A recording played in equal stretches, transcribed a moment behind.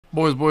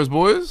Boys, boys,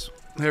 boys.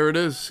 Here it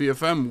is,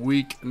 CFM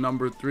week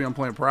number 3. I'm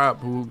playing Prop,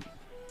 who,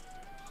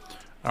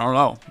 I don't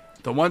know.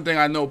 The one thing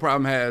I know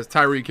Problem has,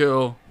 Tyreek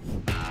Hill.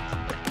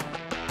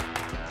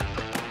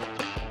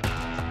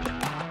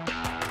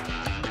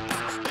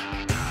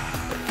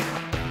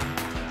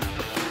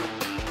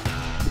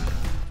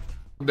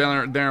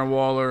 Darren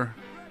Waller,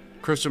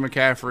 Christian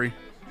McCaffrey.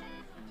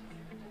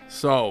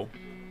 So,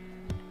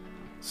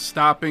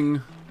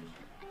 stopping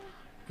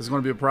is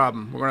going to be a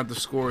problem. We're going to have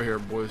to score here,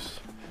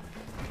 boys.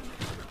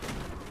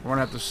 We're going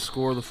to have to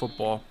score the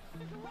football.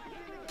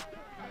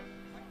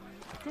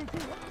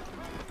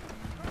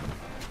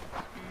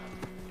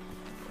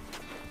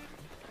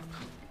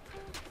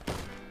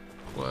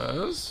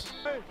 Quez.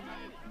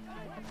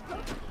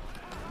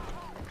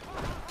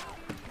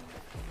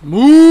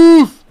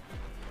 Move!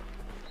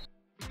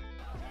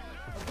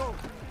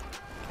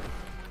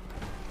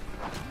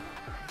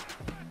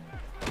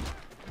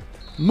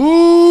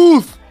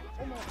 Move!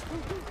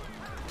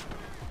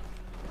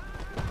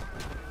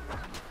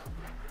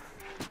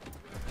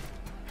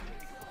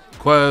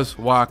 Quez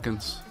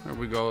Watkins. There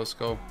we go. Let's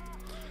go.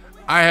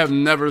 I have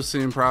never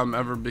seen Problem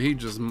ever be. He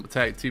just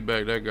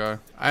teabagged that guy.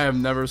 I have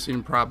never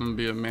seen Problem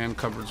be a man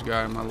coverage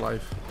guy in my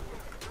life.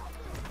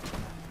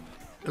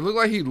 It looked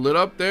like he lit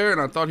up there, and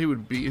I thought he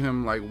would beat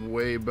him like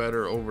way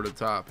better over the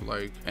top.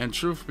 Like, and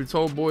truth be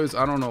told, boys,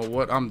 I don't know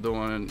what I'm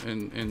doing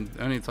in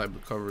any type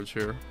of coverage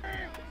here.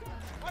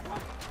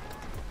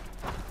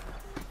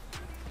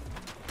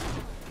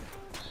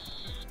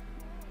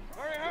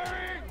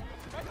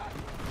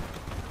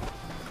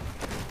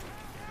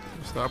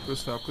 Stop, good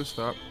stop, good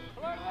stop.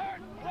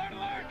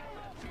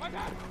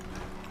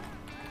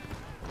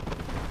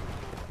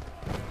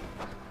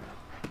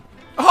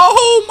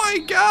 Oh my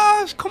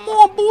gosh, come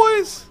on,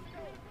 boys.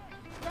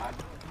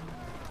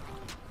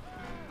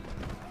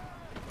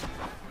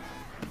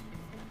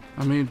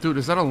 I mean, dude,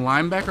 is that a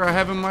linebacker I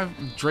have in my...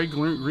 Drake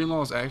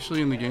Greenlaw is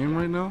actually in the game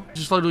right now?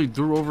 Just literally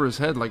threw over his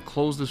head, like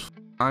closed his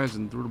eyes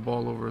and threw the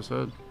ball over his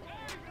head.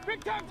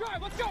 Big time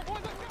drive, let's go, boys,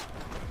 let's go.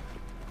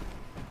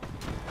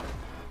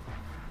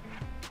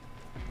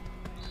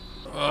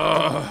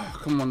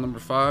 Come on, number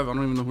 5. I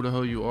don't even know who the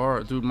hell you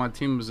are. Dude, my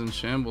team is in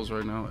shambles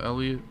right now.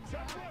 Elliot.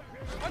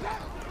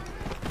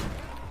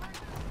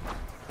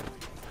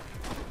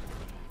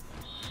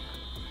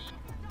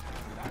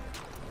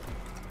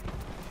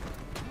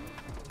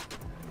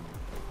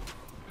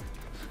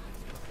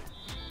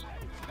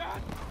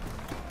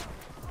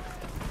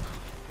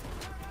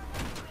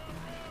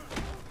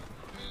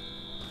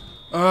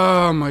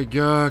 Oh my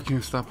god, I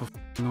can't stop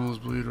a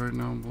nosebleed right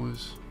now,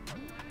 boys.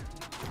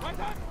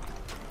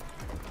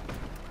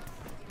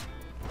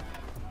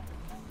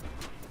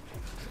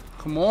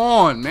 Come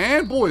on,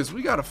 man. Boys,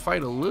 we got to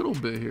fight a little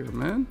bit here,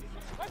 man.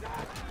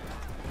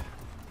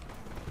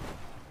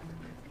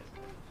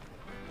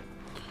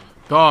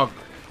 Dog,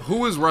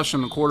 who is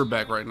rushing the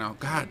quarterback right now?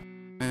 God,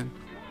 man.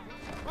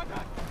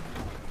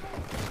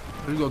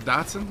 There you go,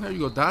 Dotson. There you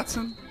go,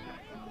 Dotson.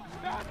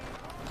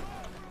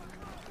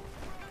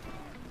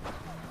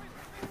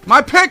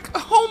 My pick.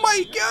 Oh,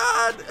 my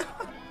God.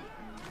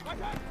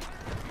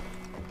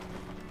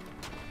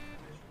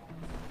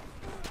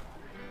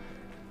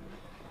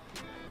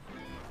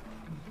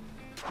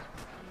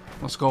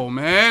 Let's go,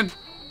 man.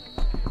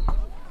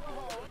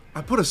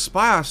 I put a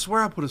spy. I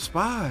swear I put a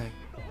spy.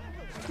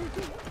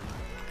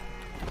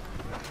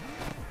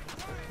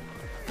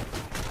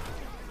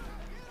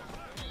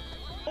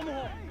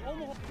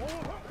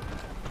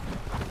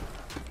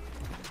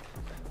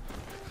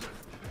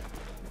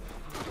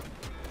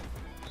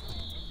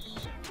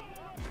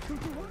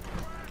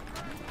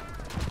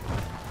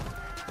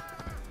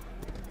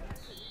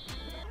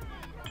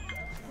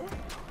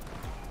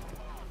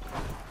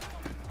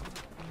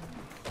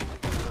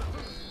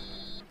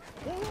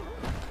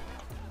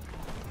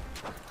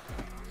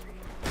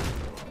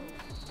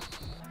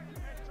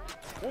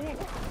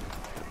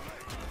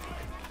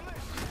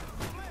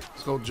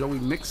 Let's go, Joey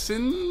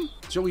Mixon.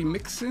 Joey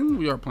Mixon.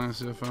 We are playing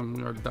CFM.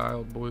 We are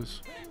dialed,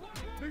 boys.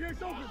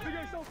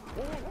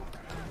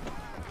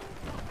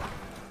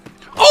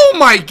 Oh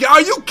my God!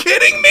 Are you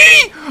kidding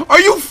me?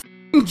 Are you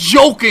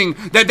joking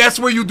that that's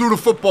where you do the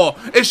football?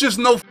 It's just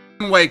no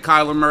way,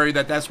 Kyler Murray,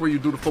 that that's where you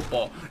do the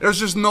football. There's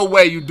just no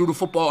way you do the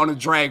football on a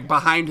drag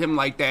behind him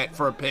like that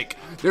for a pick.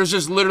 There's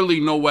just literally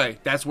no way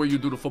that's where you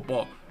do the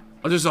football.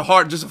 Or just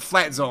a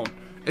flat zone.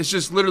 It's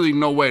just literally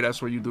no way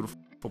that's where you do the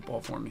football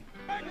for me.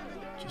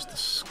 Just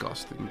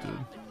disgusting,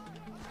 dude.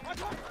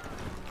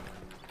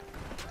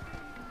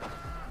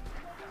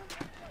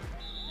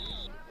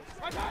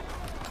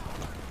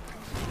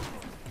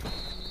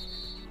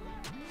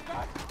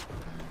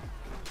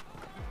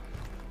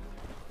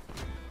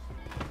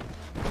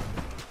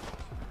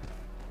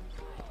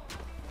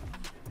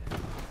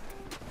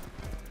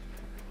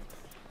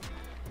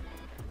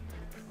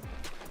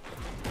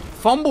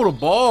 Fumble the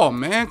ball,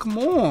 man. Come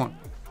on.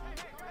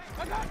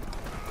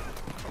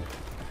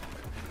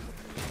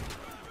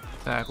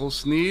 Tackle,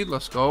 Sneed,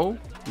 let's go.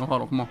 No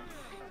huddle, come on.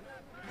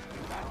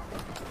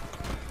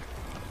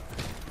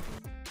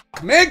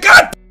 Man,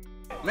 God!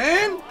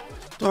 Man!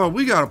 Dog,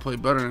 we gotta play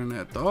better than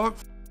that, dog.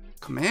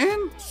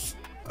 Command?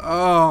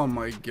 Oh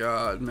my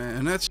god,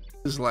 man. That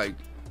is like,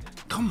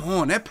 come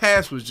on. That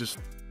pass was just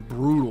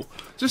brutal.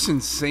 Just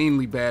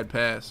insanely bad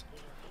pass.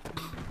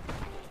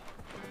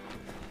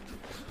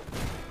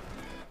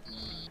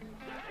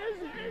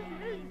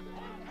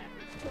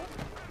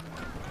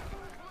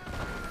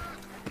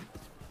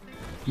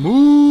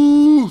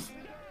 Move!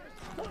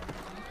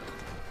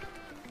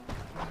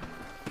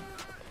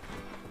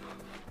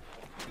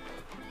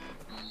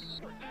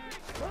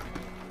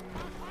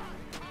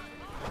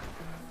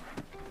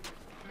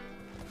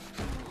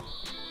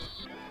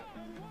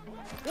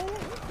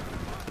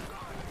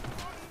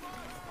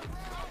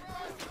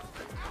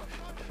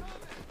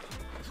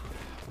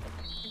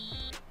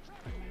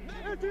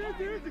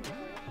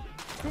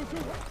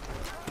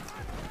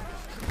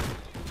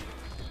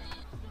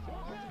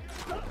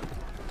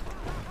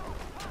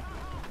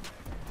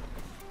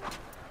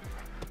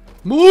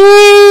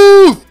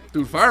 Move!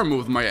 Dude,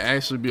 Freiermuth might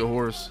actually be a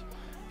horse.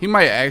 He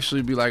might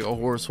actually be like a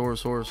horse.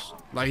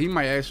 Like, he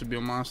might actually be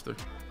a monster.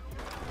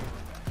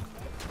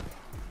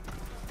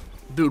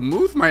 Dude,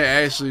 Muth might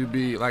actually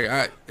be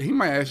like, he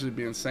might actually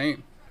be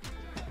insane.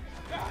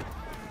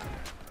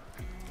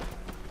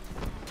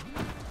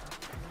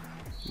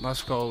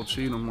 Let's go,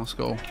 cheat him. Let's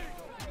go.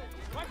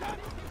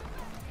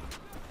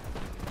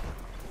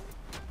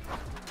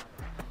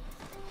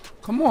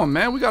 Come on,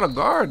 man. We gotta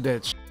guard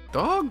that shit,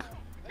 dog.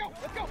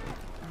 Let's go.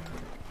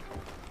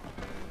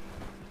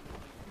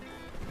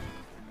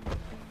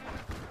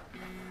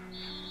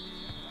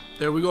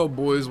 There we go,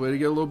 boys. Way to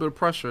get a little bit of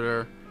pressure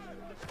there.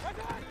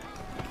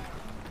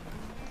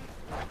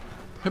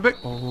 Hit back.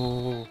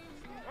 Oh.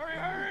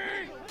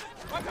 Hurry!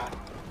 Watch out!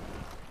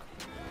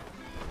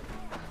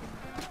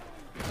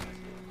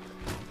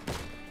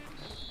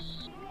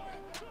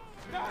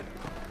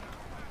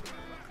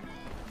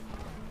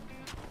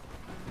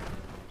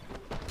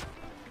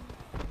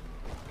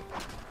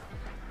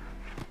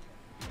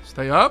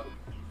 Stay up.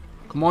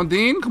 Come on,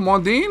 Dean. Come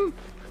on, Dean.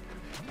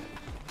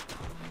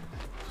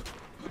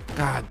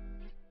 God.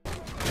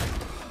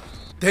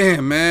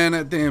 Damn, man.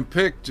 That damn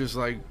pick just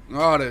like,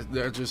 oh,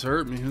 that just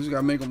hurt me. Who's got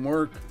to make him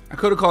work? I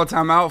could have called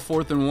timeout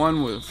 4th and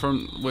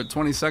 1 with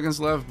 20 seconds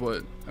left,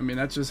 but I mean,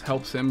 that just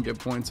helps him get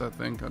points, I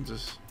think. I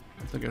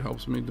think it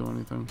helps me do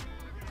anything.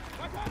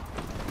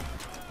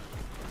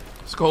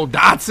 Let's go,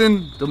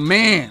 Dotson, the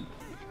man.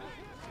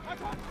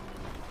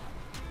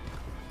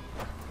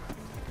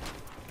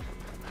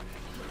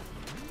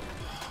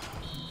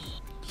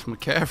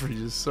 McCaffrey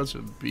is such a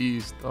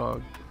beast,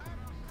 dog.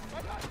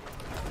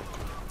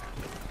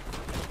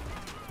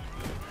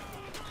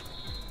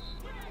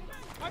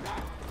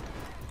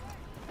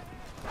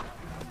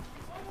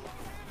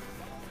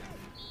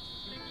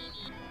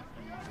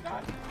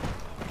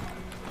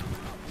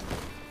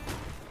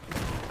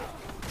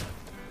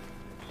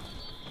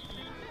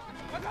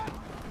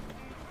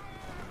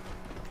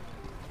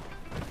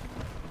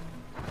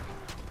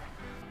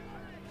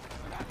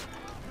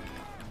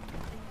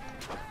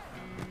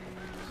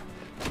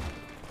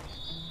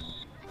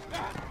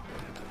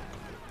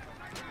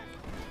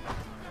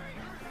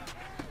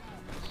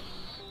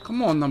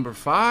 Come on, number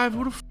 5.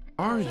 Who the f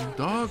are you,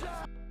 dog?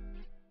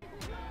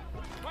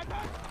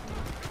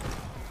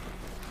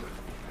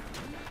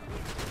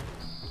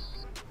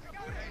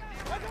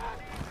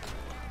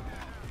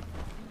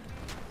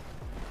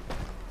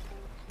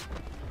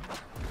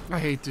 I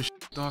hate this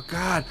shit, dog.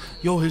 God,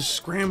 yo, his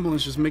scrambling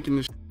is just making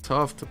this shit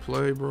tough to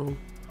play, bro.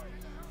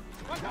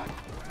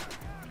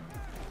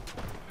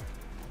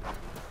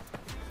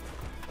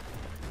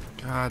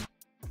 God,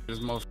 this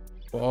motherfucker.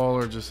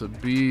 Baller, just a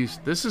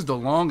beast. This is the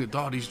longest.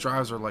 Dog, these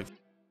drives are like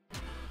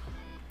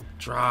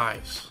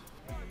drives.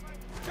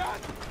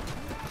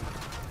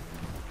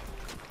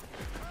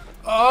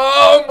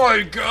 Oh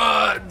my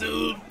god,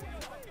 dude.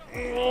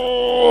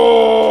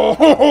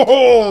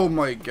 Oh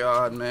my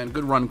god, man.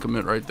 Good run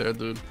commit right there,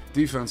 dude.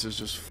 Defense is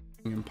just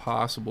f***ing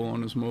impossible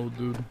on this mode,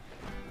 dude.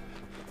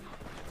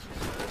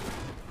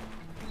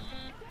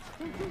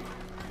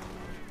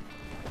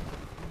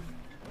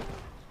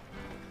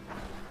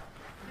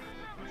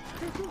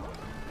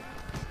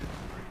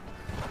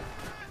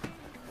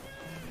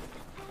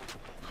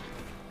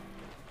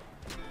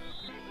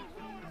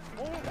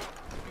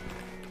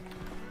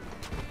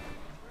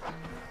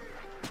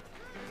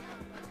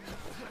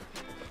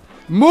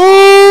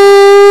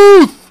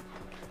 Move!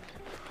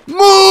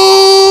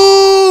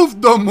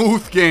 Move! The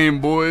Muth game,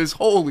 boys.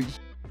 Holy shit.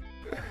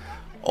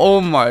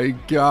 Oh my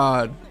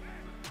god.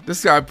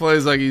 This guy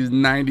plays like he's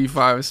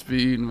 95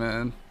 speed,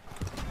 man.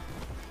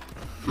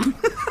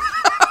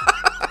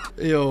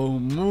 Yo,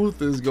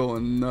 Muth is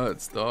going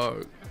nuts,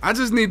 dog. I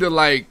just need to,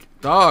 like,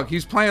 dog,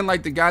 he's playing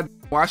like the guy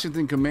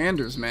Washington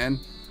Commanders, man.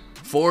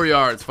 4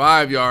 yards,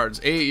 5 yards,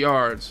 8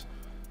 yards,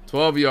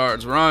 12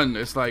 yards, run.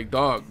 It's like,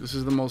 dog, this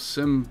is the most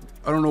sim.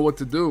 I don't know what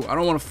to do. I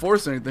don't want to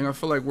force anything. I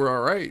feel like we're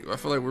all right. I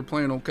feel like we're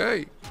playing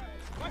okay.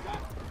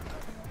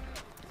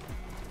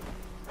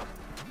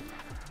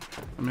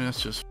 I mean, it's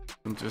just.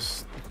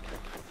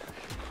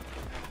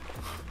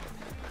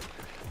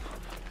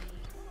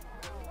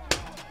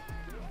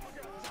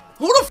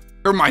 Who the f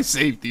are my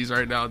safeties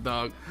right now,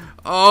 dog?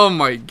 Oh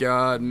my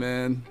god,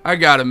 man. I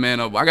gotta man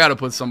up. I gotta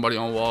put somebody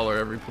on Waller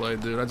every play,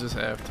 dude. I just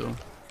have to.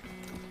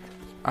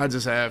 I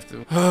just have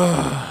to.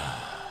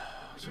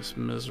 Just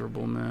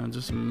miserable, man.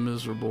 Just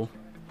miserable.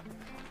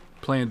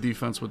 Playing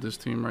defense with this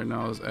team right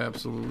now is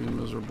absolutely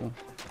miserable.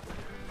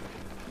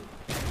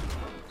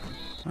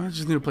 I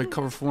just need to play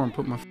cover 4 and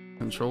put my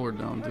controller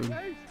down, dude.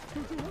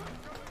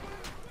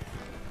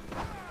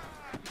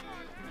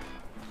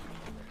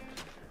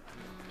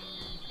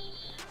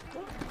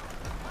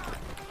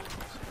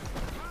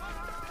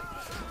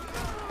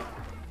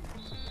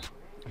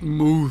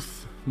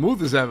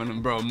 Muth is having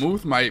him, bro.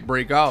 Muth might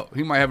break out.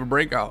 He might have a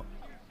breakout.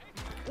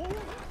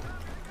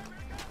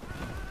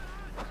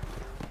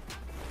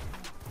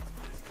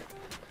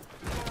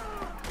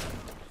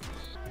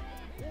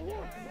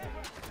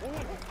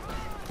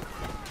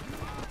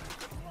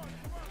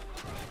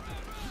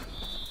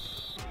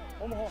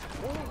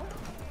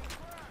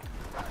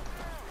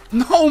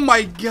 Oh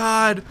my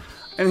god.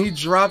 And he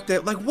dropped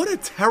that. Like, what a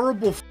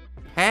terrible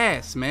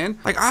pass, man.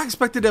 Like, I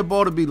expected that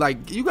ball to be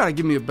like, you gotta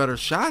give me a better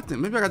shot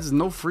than maybe I got just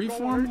no free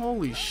form.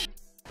 Holy shit.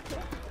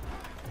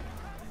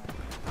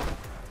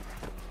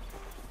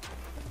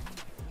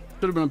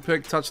 Should have been a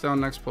pick.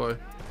 Touchdown next play.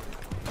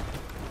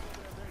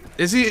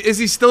 Is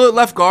he still at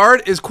left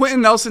guard? Is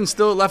Quentin Nelson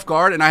still at left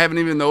guard and I haven't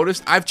even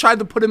noticed? I've tried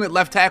to put him at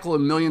left tackle a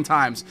million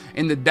times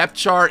in the depth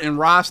chart and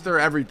roster,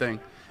 everything.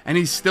 And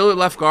he's still at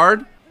left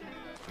guard?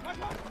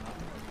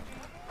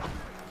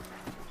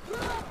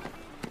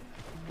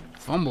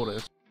 Fumble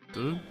this,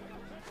 dude.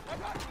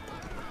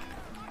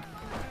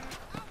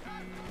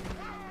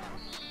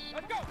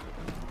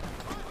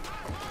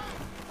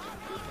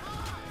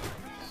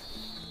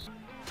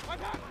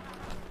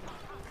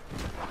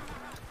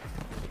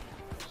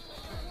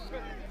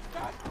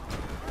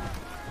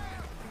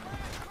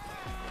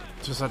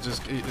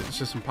 It's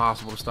just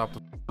impossible to stop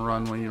the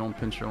run when you don't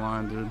pinch your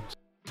line, dude.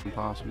 It's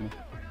impossible.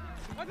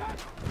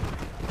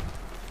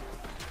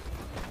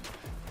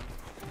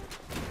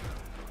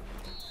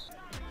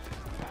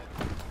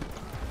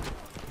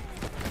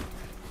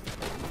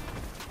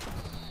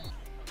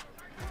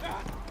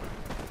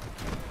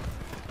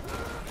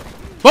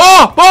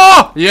 Ball!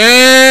 Ball!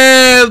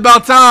 Yeah, it's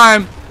about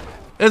time.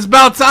 It's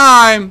about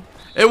time.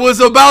 It was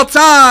about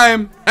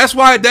time. That's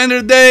why at the end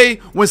of the day,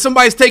 when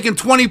somebody's taking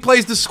 20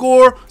 plays to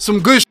score,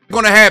 some good shit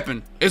gonna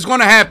happen. It's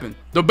gonna happen.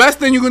 The best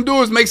thing you can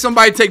do is make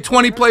somebody take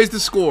 20 plays to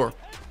score.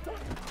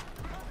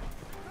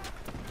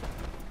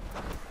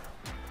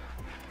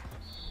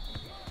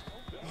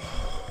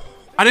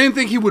 I didn't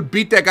think he would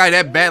beat that guy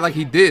that bad like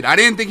he did. I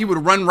didn't think he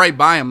would run right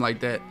by him like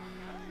that.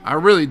 I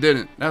really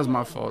didn't. That was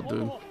my fault,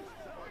 dude.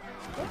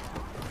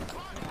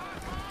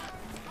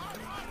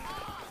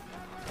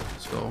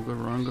 Go, good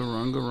run, good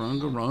run, good run,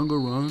 good run,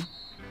 good run.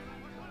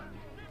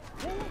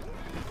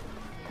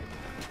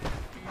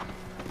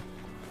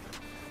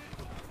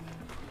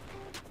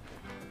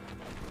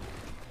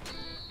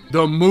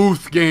 The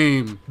Muth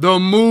game. The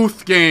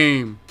Muth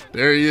game.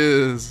 There he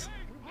is.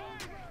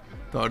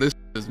 Dog, this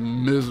is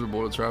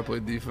miserable to try to play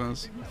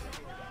defense.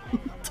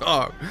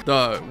 Dog,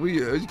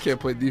 you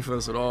can't play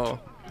defense at all.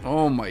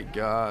 Oh my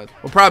god.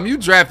 Well, problem, you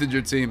drafted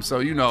your team, so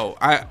you know,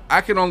 I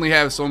can only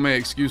have so many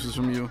excuses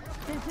from you.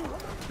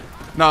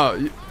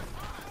 No,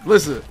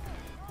 listen.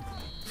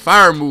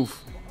 Freiermuth.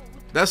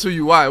 That's who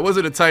you are. It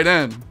wasn't a tight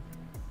end.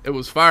 It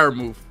was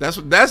Freiermuth.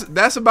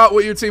 That's about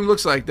what your team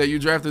looks like. That you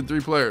drafted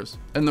 3 players,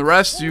 and the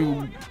rest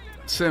you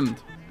simmed.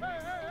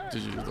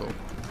 Did you though?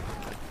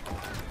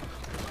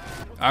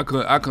 I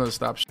couldn't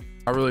stop.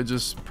 I really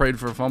just prayed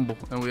for a fumble,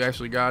 and we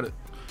actually got it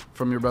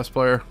from your best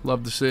player.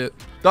 Love to see it.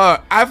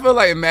 Dog, I feel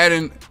like in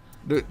Madden,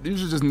 you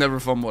should just never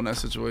fumble in that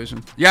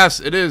situation. Yes,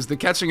 it is. The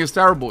catching is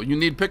terrible. You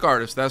need pick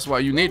artists. That's why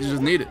you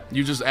just need it.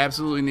 You just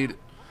absolutely need it.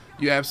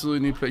 You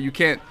absolutely need pick. You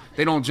can't.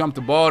 They don't jump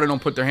the ball. They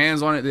don't put their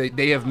hands on it.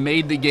 They have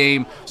made the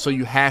game so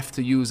you have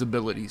to use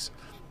abilities.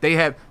 They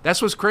have.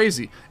 That's what's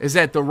crazy is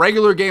that the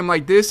regular game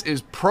like this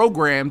is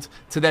programmed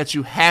to that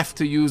you have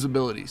to use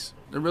abilities.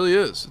 It really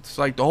is. It's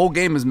like the whole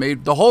game is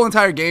made. The whole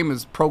entire game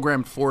is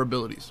programmed for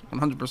abilities,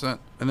 100%.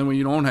 And then when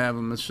you don't have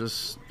them, it's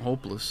just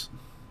hopeless.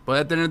 But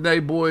at the end of the day,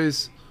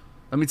 boys,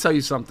 let me tell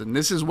you something.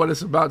 This is what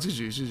it's about.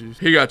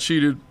 He got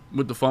cheated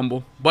with the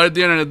fumble. But at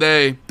the end of the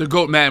day, the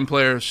GOAT Madden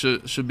player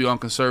should be on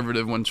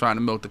conservative when trying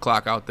to milk the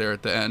clock out there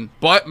at the end.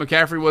 But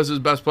McCaffrey was his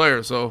best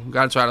player, so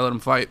got to try to let him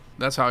fight.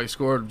 That's how he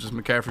scored, just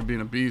McCaffrey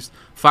being a beast.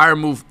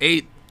 Freiermuth,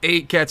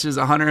 8 catches,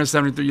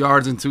 173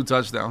 yards, and 2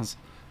 touchdowns.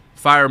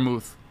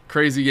 Freiermuth,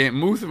 crazy game.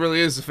 Muth really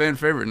is a fan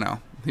favorite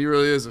now. He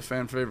really is a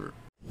fan favorite.